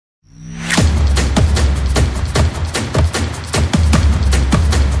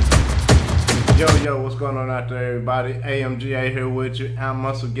going on out there, everybody? AMGA here with you. Out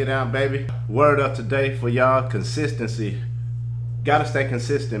muscle, get out, baby. Word of today for y'all: consistency. Gotta stay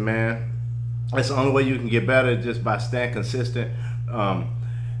consistent, man. That's the only way you can get better, just by staying consistent.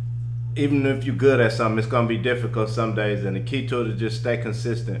 Even if you're good at something, it's gonna be difficult some days, and the key to it is just stay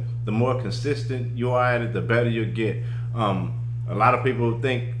consistent. The more consistent you are at it, the better you'll get. A lot of people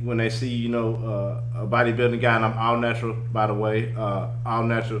think when they see, a bodybuilding guy, and I'm all natural, by the way, all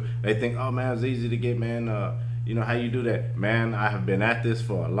natural, they think, oh man, it's easy to get, man. How you do that? Man, I have been at this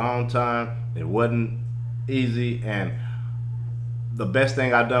for a long time. It wasn't easy, and the best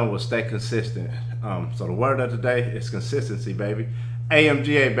thing I've done was stay consistent. So the word of the day is consistency, baby.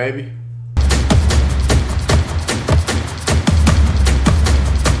 AMGA, baby.